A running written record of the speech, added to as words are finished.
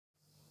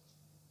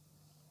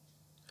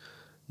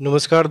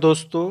नमस्कार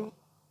दोस्तों,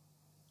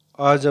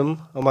 आज हम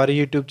हमारे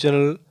YouTube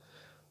चैनल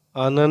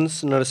आनंद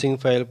नर्सिंग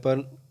फाइल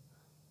पर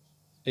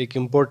एक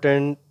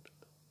इम्पोर्टेंट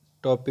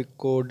टॉपिक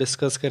को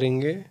डिस्कस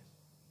करेंगे।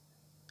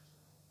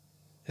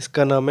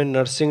 इसका नाम है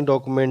nursing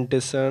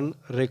documentation,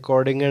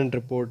 recording and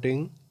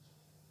reporting,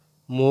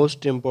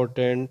 most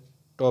important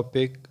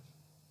topic.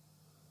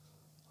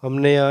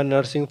 हमने यहाँ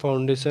नर्सिंग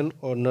फाउंडेशन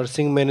और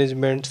नर्सिंग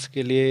मैनेजमेंट्स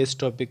के लिए इस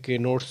टॉपिक के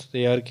नोट्स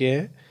तैयार किए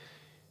हैं।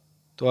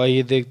 तो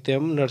आइए देखते हैं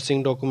हम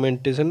nursing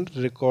documentation,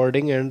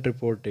 recording and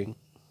reporting.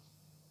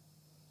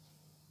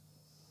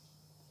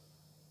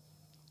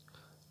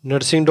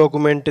 Nursing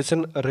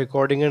documentation,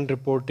 recording and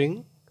reporting.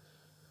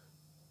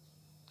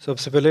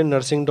 सबसे पहले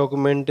nursing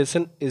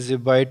documentation is a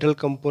vital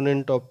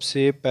component of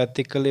safe,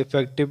 ethical,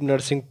 effective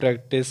nursing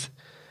practice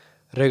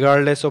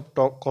regardless of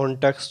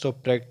context of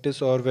practice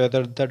or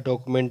whether the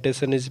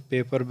documentation is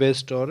paper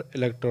based or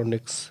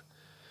electronics।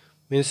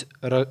 Means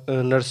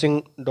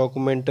nursing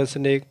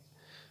documentation एक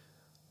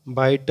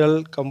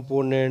vital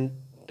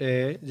component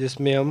है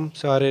जिसमें हम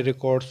सारे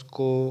records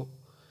को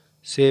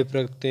save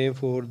रखते हैं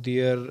for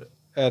their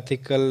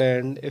ethical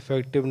and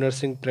effective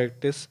nursing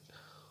practice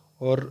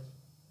और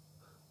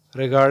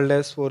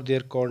regardless for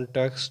their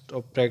context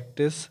of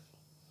practice।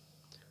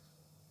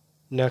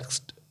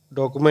 Next,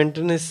 this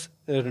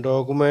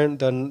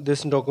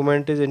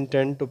document is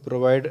intended to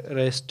provide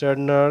registered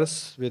nurse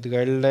with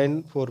guideline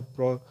for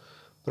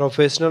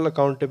professional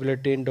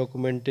accountability in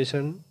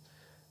documentation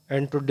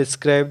and to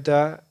describe the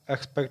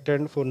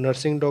expected for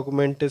nursing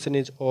documentation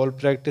is all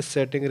practice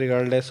setting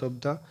regardless of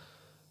the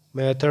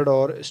method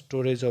or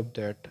storage of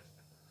that।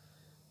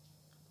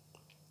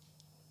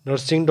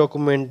 Nursing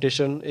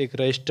documentation एक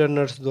registered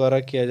nurse द्वारा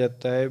किया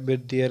जाता है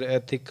with their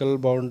ethical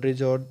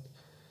boundaries और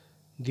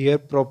दियर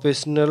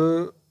professional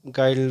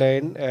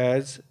guideline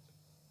as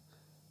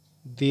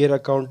their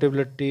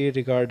accountability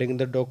regarding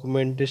the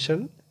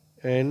documentation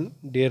and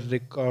their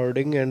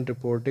recording and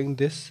reporting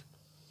this.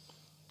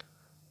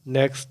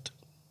 Next,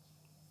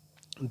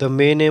 the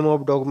main M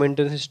of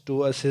documentation is to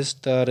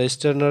assist the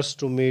registered nurse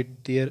to meet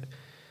their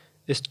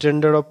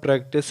standard of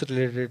practice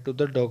related to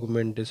the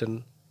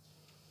documentation.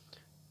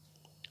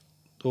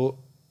 तो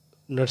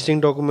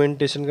nursing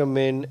documentation का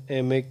main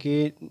M है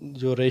कि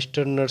जो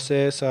registered nurse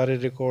है सारे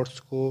records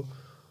को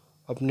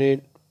अपने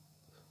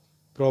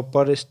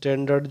proper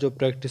standard जो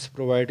प्रैक्टिस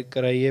प्रोवाइड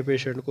कराई है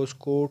पेशेंट को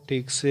उसको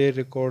ठीक से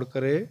रिकॉर्ड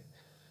करे।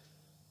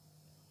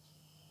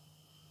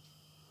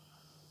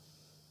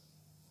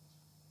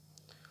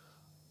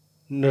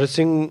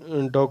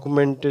 Nursing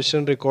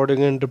documentation,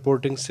 recording and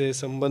reporting से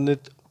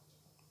संबंधित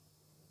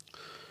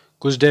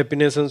कुछ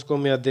डेफिनेशंस को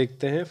हम यहाँ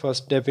देखते हैं।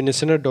 फर्स्ट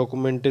डेफिनेशन है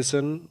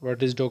documentation.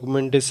 What is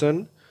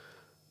documentation?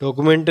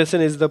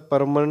 Documentation is the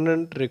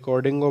permanent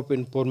recording of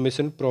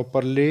information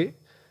properly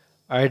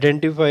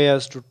identify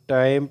as to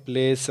time,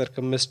 place,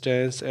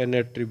 circumstance and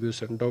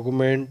attribution.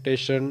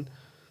 Documentation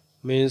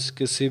means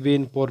किसी भी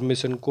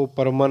इंफॉर्मेशन को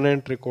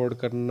परमानेंट रिकॉर्ड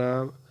करना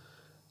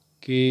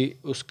कि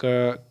उसका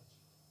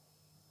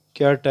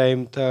क्या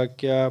टाइम था,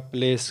 क्या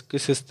प्लेस,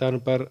 किस स्थान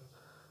पर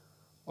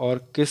और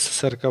किस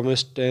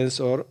सरकमस्टेंस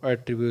और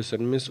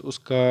एट्रीब्यूशन। मीन्स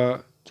उसका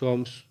जो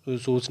हम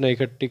सूचना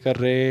इकट्ठी कर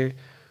रहे हैं,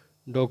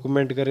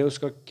 डॉक्यूमेंट कर रहे हैं,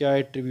 उसका क्या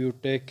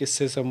एट्रीब्यूट है,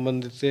 किससे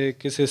संबंधित है,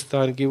 किस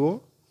स्थान की वो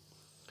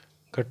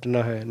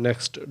घटना है।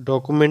 Next,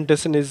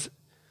 documentation is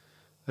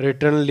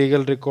written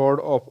legal record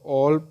of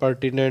all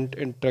pertinent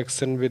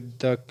interaction with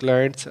the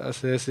clients,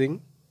 assessing,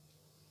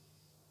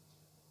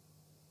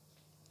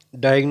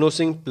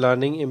 diagnosing,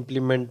 planning,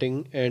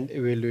 implementing and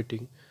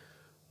evaluating.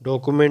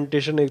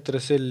 Documentation एक तरह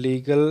से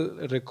लीगल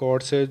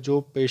रिकॉर्ड्स है जो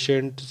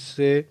पेशेंट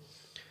से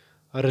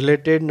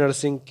रिलेटेड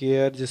नर्सिंग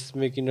केयर,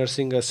 जिसमें कि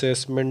nursing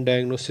assessment,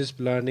 diagnosis,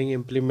 planning,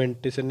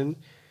 implementation and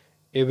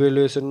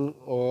evaluation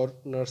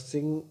और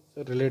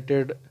nursing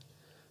related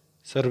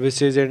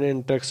services and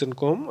interaction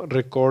को हम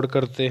रिकॉर्ड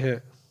करते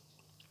हैं।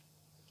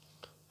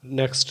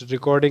 नेक्स्ट,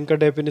 रिकॉर्डिंग का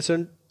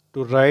definition,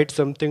 to right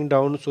something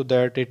down so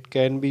that it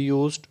can be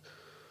used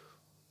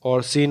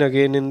और scene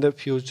again in the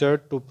future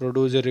to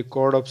produce a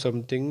record of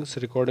somethings.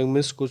 Recording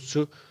means कुछ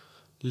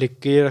लिख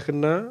के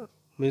रखना,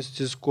 मीन्स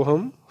जिसको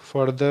हम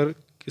फर्दर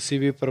किसी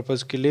भी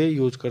पर्पज़ के लिए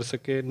यूज कर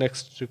सके।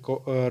 Next,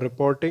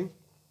 reporting,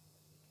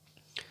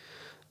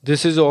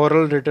 this is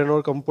oral, written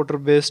और computer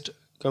based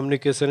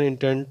communication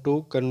intent to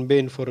convey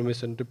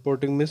information.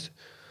 Reporting means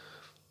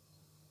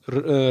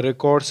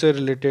record से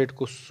रिलेटेड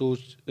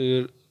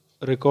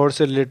रिकॉर्ड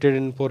से रिलेटेड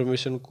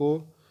इंफॉर्मेशन को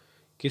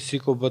किसी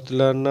को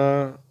बतलाना,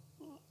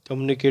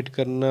 कम्युनिकेट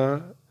करना।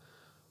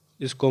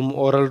 इसको हम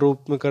ओरल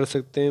रूप में कर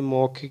सकते हैं,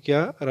 मौखिक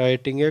या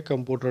राइटिंग या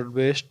कंप्यूटर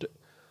बेस्ड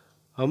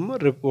हम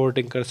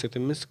रिपोर्टिंग कर सकते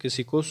हैं। मीन्स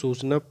किसी को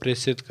सूचना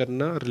प्रेषित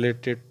करना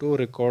रिलेटेड टू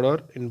रिकॉर्ड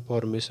और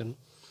इन्फॉर्मेशन।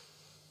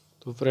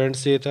 तो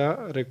फ्रेंड्स, ये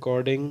था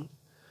रिकॉर्डिंग,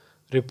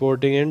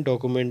 रिपोर्टिंग एंड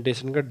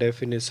डॉक्यूमेंटेशन का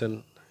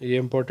डेफिनेशन। ये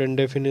इंपॉर्टेंट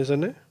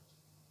डेफिनेशन है।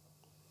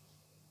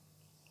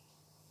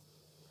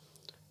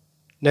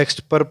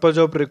 Next, purpose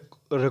of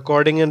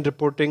recording and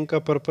reporting का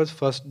purpose,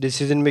 first,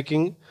 decision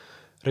making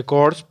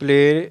Records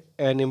play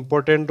an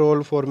important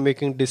role for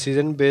making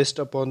decision based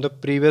upon the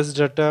previous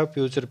data.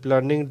 Future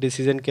planning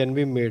decision can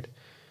be made.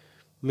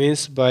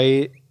 Means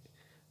by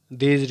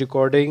these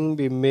recording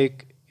we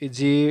make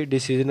easy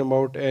decision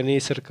about any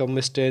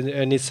circumstance,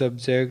 any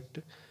subject.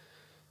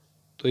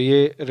 तो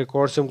ये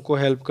records हमको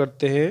help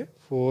करते हैं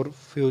for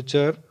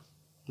future.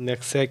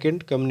 Next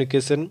second,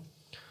 communication.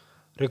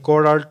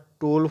 Record are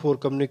tool for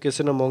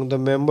communication among the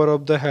member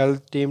of the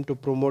health team to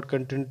promote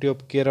continuity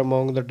of care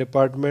among the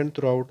department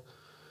throughout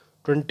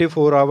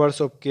 24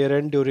 hours of care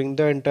and during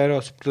the entire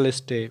hospital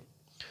stay.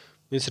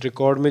 इस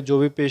record में जो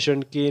भी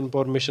patient की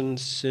information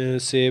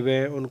save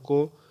है उनको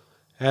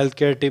health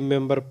care team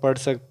member पढ़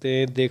सकते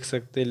हैं, देख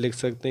सकते हैं, लिख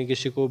सकते हैं,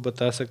 किसी को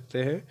बता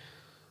सकते हैं.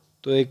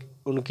 तो एक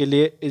उनके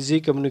लिए इजी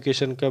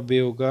कम्युनिकेशन का वे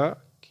होगा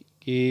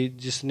कि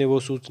जिसने वो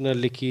सूचना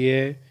लिखी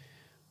है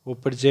वो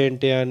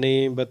प्रेजेंट या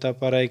नहीं, बता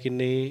पा रहा है कि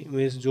नहीं.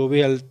 मीन्स जो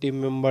भी हेल्थ टीम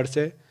मेंबर्स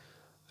है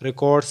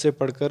रिकॉर्ड से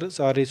पढ़कर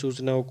सारी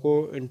सूचनाओं को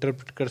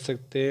इंटरप्रेट कर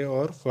सकते हैं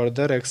और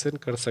फर्दर एक्शन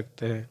कर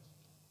सकते हैं.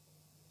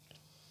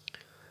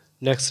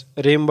 Next,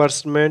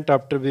 reimbursement.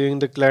 After viewing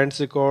the client's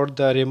record,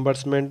 the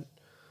reimbursement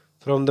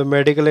from the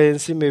medical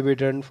agency may be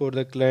done for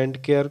the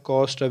client care.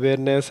 Cost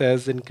awareness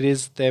has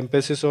increased the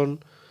emphasis on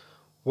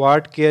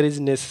what care is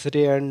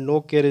necessary and no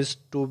care is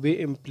to be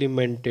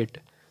implemented.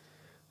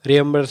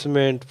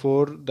 Reimbursement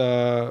for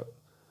the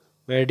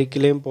medical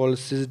claim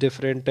policies,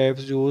 different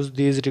types use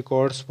these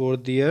records for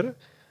their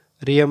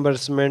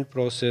reimbursement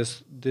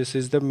process. This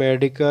is the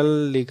medical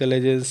legal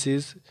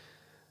agencies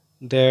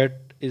that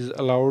is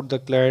allowed the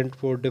client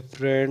for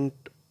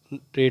different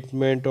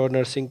treatment or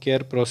nursing care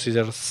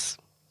procedures.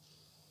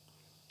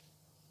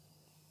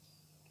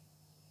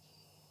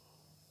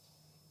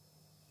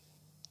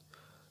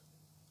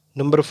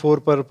 Number 4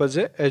 purpose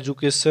है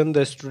education.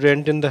 The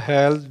student in the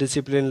health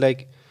discipline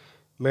like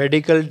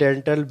medical,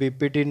 dental,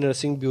 BPT,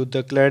 nursing view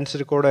the client's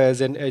record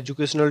as an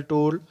educational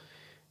tool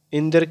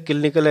in their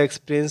clinical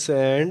experience,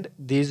 and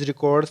these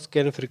records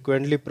can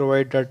frequently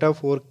provide data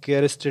for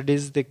care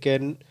studies. They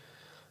can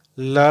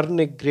learn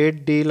a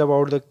great deal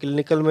about the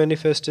clinical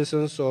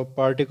manifestations of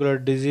particular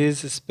disease,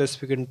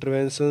 specific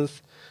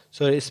interventions,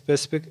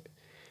 specific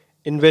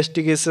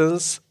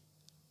investigations,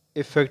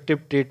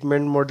 effective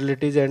treatment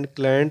modalities, and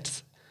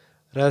clients'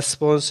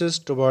 responses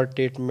toward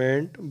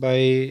treatment.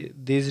 By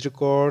these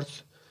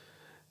records,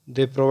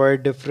 they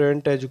provide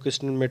different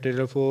educational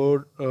material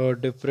for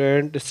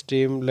different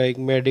stream like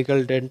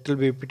medical, dental,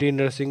 BPT,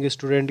 nursing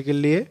student के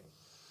लिए.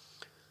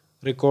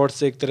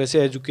 Records एक तरह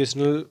से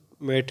educational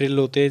material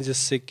होते हैं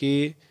जिससे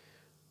कि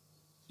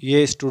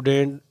ये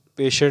स्टूडेंट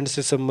पेशेंट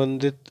से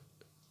संबंधित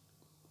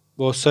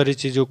बहुत सारी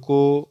चीज़ों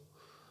को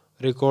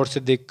रिकॉर्ड से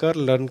देखकर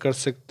लर्न कर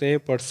सकते हैं,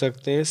 पढ़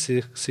सकते हैं,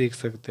 सीख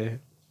सकते हैं.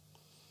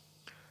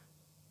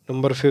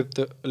 Number 5,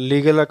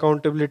 legal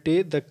accountability.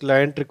 The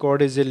client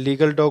record is a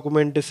legal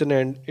documentation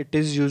and it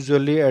is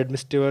usually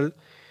admissible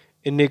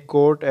in a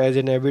court as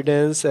an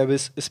evidence,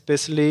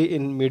 especially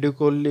in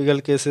medical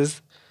legal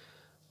cases.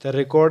 The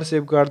record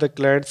safeguard the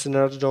client's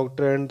nurse,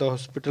 doctor, and the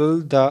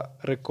hospital. The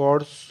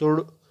record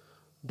should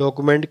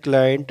document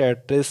client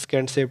at risk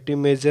and safety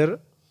measure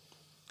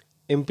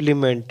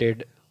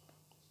implemented.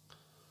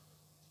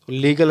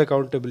 Legal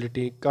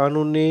accountability,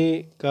 कानूनी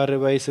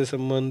कार्रवाई से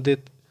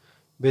संबंधित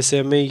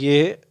विषय में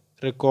ये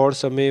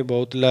records हमें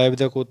बहुत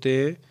लाभदायक होते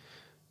हैं.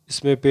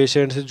 इसमें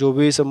पेशेंट से जो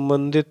भी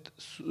संबंधित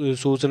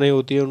सूचनाएं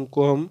होती हैं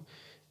उनको हम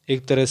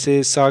एक तरह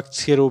से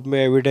साक्ष्य के रूप में,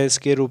 एविडेंस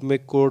के रूप में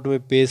कोर्ट में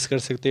पेश कर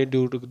सकते हैं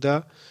due to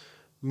the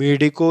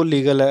medico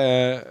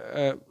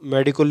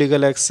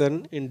legal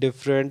action in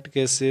different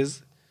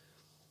cases.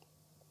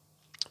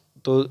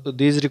 तो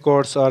these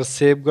records are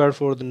safe guard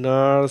for the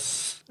nurse,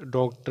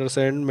 doctors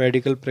and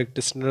medical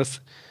practitioners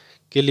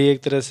के लिए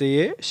एक तरह से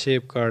ये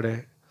सेफ गार्ड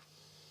है.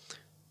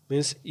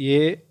 मीन्स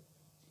ये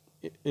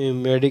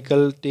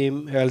मेडिकल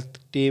टीम, हेल्थ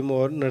टीम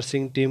और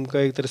नर्सिंग टीम का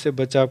एक तरह से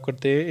बचाव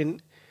करते हैं in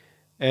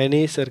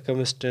any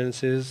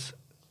circumstances.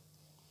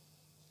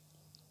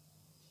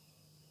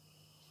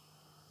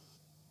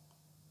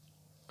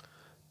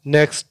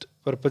 Next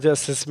purpose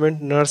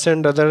assessment. Nurse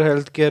and other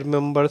health care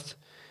members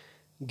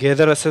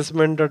gather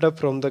assessment data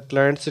from the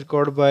client's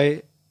record by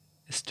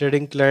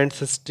studying client's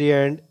history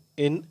and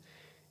in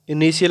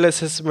initial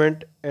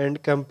assessment and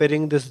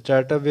comparing this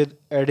data with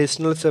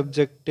additional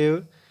subjective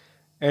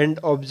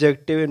and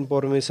objective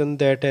information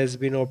that has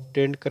been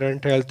obtained.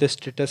 Current health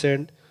status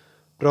and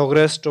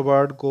progress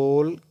toward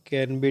goal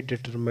can be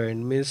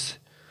determined. Means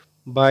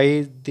by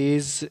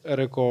these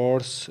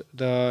records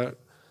the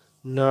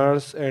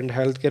nurse and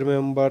healthcare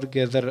member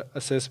gather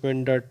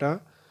assessment data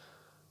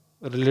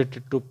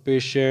related to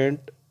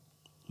patient.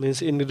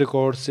 Means in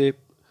record से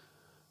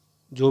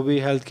जो भी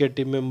health care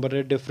team member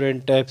है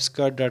different types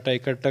का data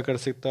इकट्ठा कर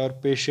सकता है और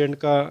पेशेंट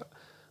का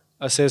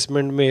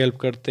असेसमेंट में हेल्प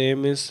करते हैं.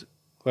 Means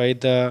by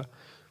the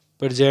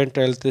present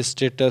health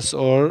status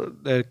और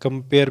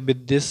compare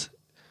with this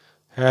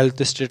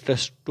health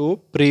status to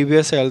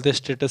previous health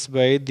status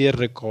bye there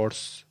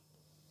records.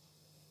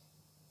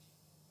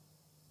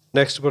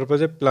 Next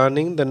purpose है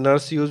planning. The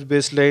nurse use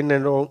baseline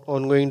and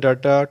ongoing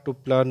data to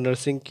plan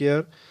nursing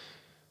care.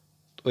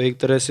 तो एक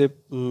तरह से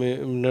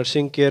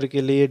nursing care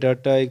के लिए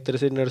data एक तरह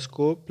से नर्स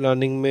को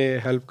प्लानिंग में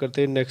हेल्प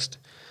करते हैं. Next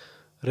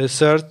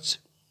research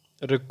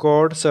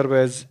record serve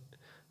as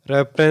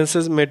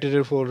references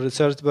material for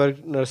research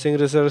work. Nursing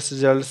research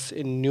results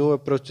in new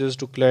approaches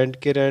to client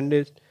care and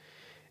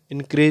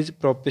increase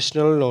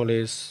professional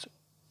knowledge.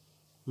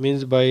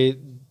 Means by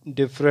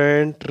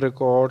different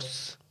records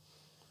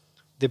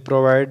they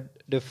provide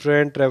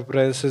different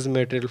references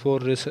material for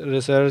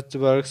research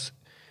works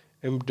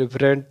in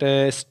different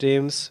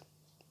streams,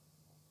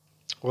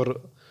 or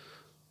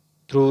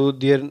through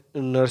their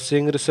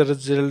nursing research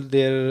result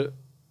there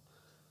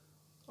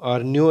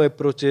are new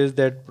approaches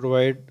that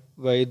provide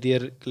by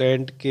their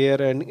client care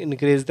and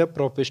increase the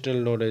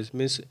professional knowledge.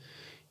 Means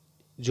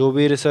जो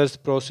भी research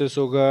process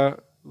होगा,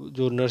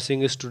 जो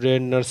nursing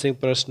student, nursing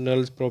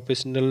personal,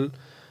 professional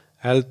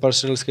health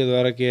personnels के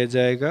द्वारा किया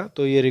जाएगा,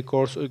 तो ये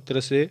रिकॉर्ड्स एक तरह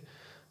से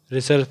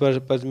रिसर्च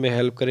पर्पज में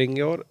हेल्प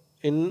करेंगे. और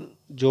इन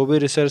जो भी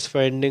रिसर्च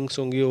फाइंडिंग्स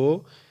होंगी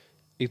वो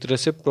एक तरह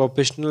से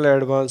प्रोफेशनल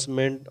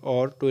एडवांसमेंट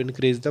और to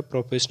increase the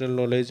professional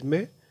knowledge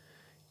में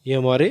ये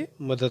हमारी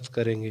मदद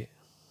करेंगे.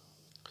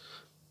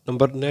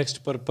 Number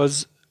next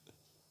purpose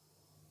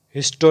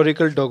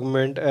historical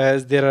document,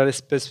 as there are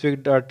specific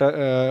data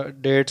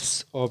dates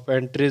of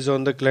entries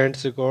on the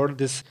client's record.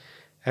 This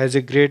has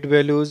a great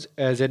values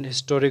as an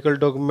historical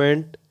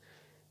document.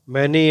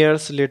 Many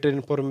years later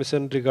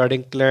information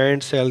regarding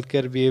client's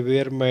healthcare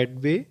behavior might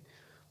be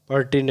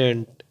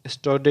pertinent.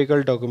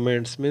 Historical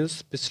documents means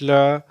पिछला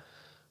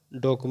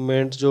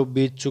document जो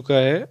बीत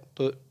चुका है,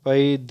 तो by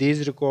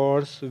these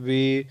records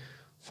we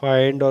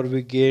find or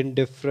we gain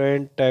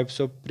different types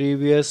of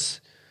previous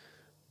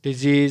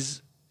disease,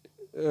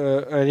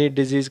 any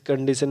disease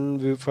condition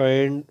we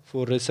find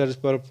for research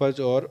purpose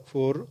or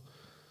for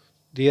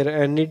their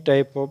any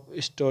type of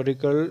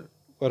historical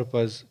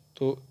purpose.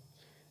 तो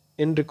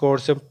in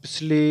record से हम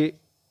पिछली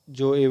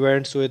जो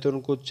events हुए थे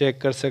उनको check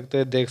कर सकते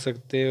हैं, देख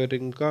सकते हैं और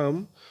इनका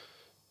हम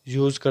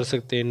यूज़ कर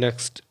सकते हैं.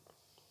 Next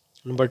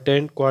number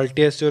 10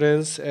 quality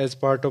assurance. As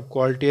part of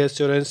quality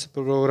assurance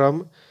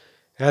programme,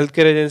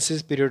 healthcare agencies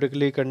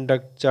periodically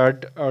conduct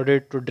chart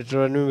audit to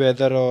determine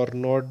whether or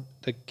not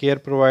the care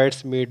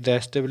provided meet the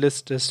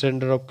established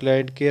standard of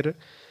client care,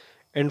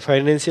 and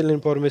financial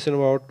information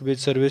about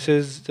which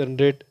services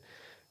generate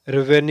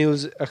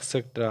revenues,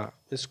 etc.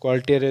 This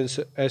quality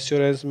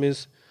assurance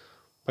means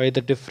by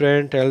the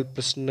different health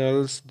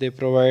personnels they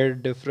provide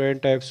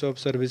different types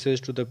of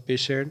services to the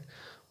patient.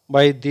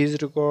 By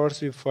these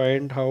records we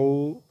find how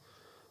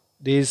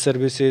these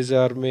services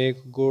are make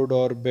good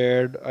or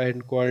bad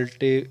and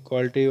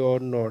quality or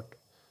not.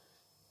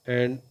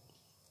 And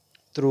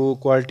through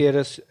quality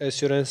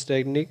assurance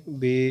technique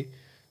we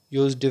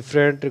use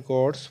different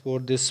records for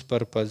this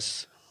purpose.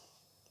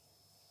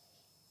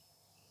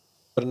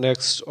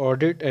 Next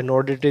audit. An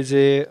audit is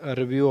a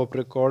review of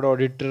record.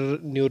 Auditor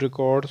new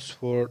records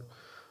for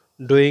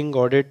doing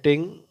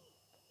auditing.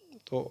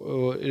 तो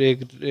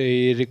एक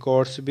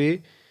records भी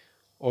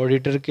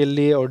auditor के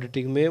लिए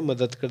auditing में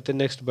मदद करते हैं.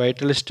 Next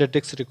vital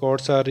statics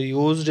records are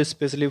used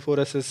specially for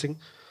assessing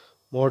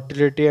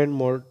mortality and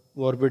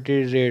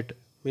morbidity rate.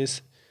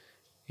 Means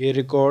ये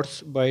रिकॉर्ड्स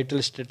वाइटल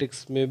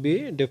स्टैटिक्स में भी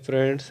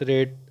डिफरेंस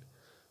रेट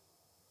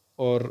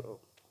और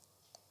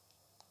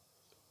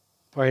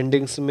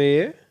फाइंडिंग्स में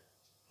ये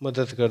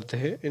मदद करते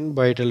हैं इन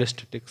vital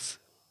statics.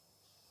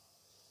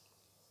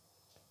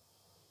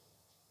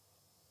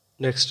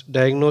 Next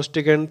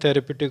diagnostic and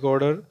therapeutic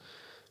order.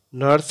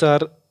 Nurse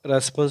are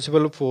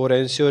responsible for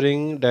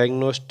ensuring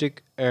diagnostic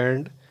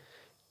and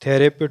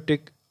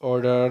therapeutic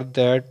order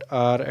that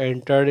are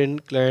entered in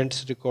client's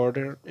record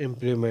and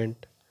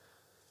implement.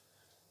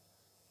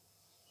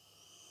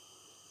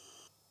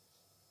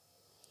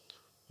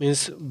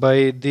 Means by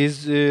these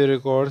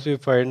records we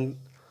find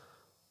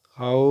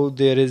how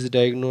there is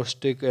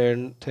diagnostic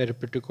and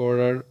therapeutic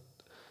order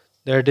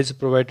that is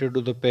provided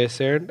to the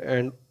patient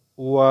and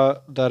who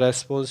are the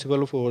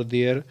responsible for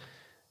their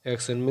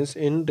action. Means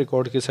in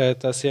record की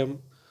सहायता से हम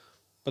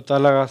पता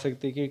लगा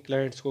सकते हैं कि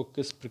clients को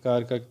किस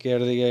प्रकार का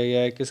केयर दिया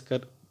गया है,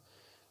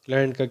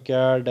 क्लाइंट का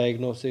क्या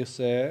डायग्नोसिस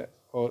है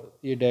और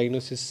ये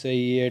डायग्नोसिस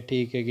सही है,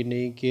 ठीक है कि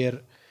नहीं, केयर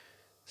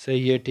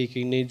सही है, ठीक है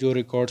कि नहीं, जो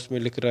रिकॉर्ड्स में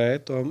लिख रहा है.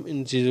 तो हम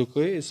इन चीज़ों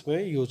को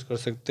इसमें यूज़ कर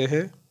सकते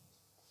हैं.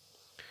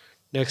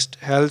 Next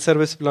health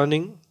service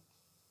planning.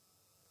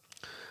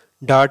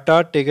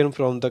 Data taken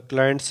from the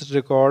clients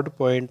record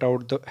point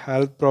out the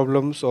health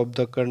problems of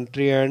the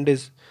country and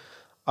is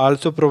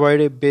also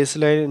provide a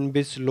baseline in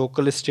which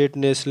local, state,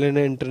 national and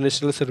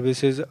international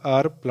services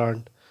are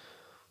planned.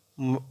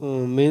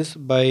 Means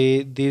by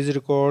these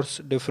records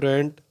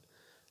different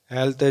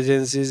health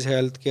agencies,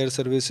 healthcare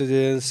services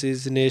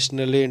agencies,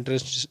 nationally,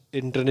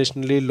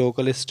 internationally,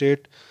 local,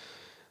 state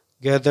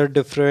gather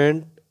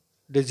different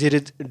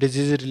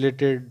disease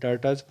related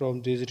data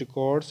from these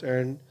records,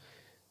 and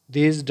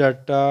these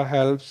data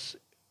helps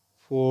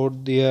for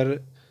their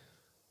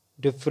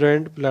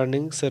different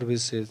planning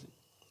services.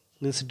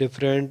 Means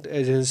different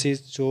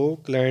agencies जो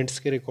clients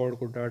के record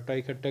को data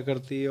इकट्ठा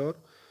करती है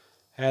और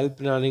health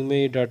planning में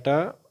ये data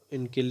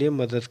इनके लिए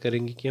मदद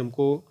करेंगी कि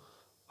हमको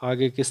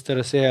आगे किस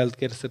तरह से हेल्थ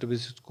केयर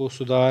सर्विसेज को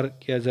सुधार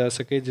किया जा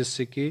सके,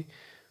 जिससे कि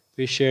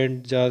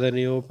पेशेंट ज़्यादा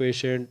नहीं हो,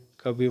 पेशेंट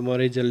का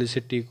बीमारी जल्दी से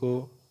ठीक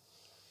हो।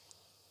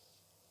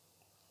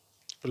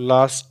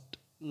 Last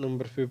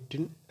number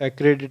 15,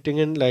 accrediting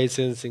and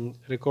licensing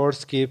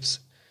records keeps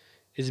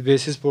is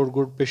basis for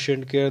good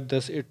patient care,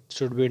 thus it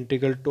should be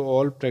integral to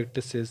all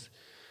practices.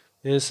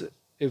 Means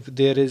if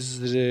there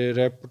is a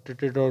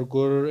reputed or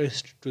good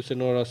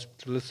institution or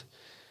hospitals,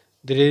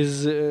 there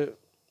is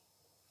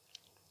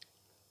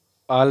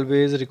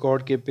always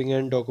record keeping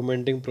and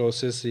documenting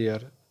process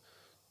here.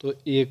 तो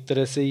एक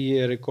तरह से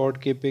ये record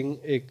keeping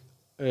एक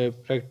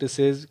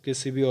practices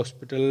किसी भी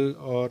hospital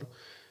और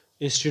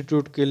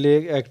institute के लिए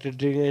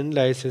एक्रेडिटिंग एंड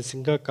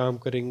लाइसेंसिंग का काम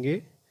करेंगे।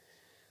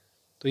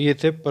 तो ये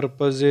थे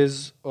purposes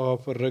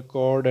of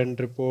record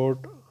and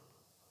report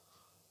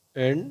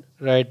and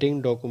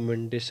writing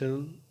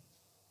documentation.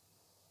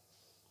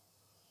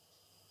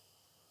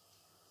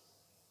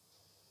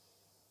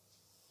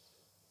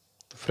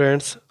 तो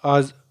फ्रेंड्स,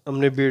 आज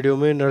हमने वीडियो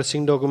में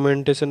nursing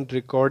documentation,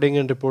 recording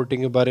and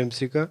reporting के बारे में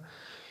सीखा।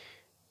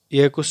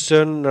 यह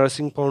question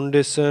nursing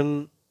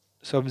foundation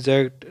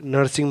subject,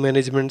 nursing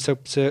management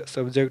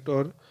subject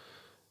और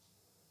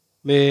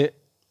में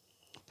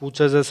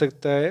पूछा जा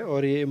सकता है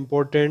और ये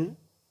इम्पोर्टेंट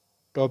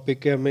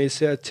टॉपिक है, हमें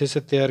इसे अच्छे से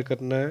तैयार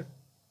करना है।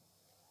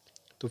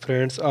 तो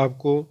फ्रेंड्स,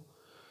 आपको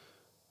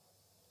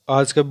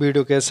आज का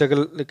वीडियो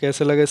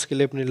कैसा लगा इसके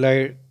लिए अपनी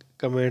लाइक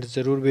कमेंट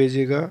ज़रूर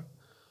भेजिएगा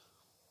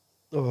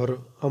और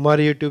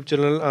हमारे यूट्यूब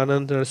चैनल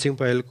आनंद नर्सिंग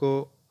फाइल को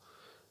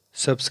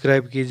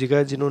सब्सक्राइब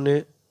कीजिएगा।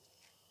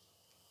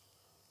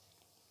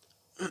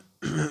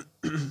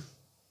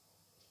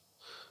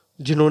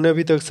 जिन्होंने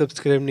अभी तक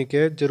सब्सक्राइब नहीं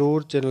किया है,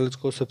 ज़रूर चैनल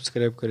को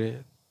सब्सक्राइब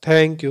करें।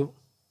 Thank you.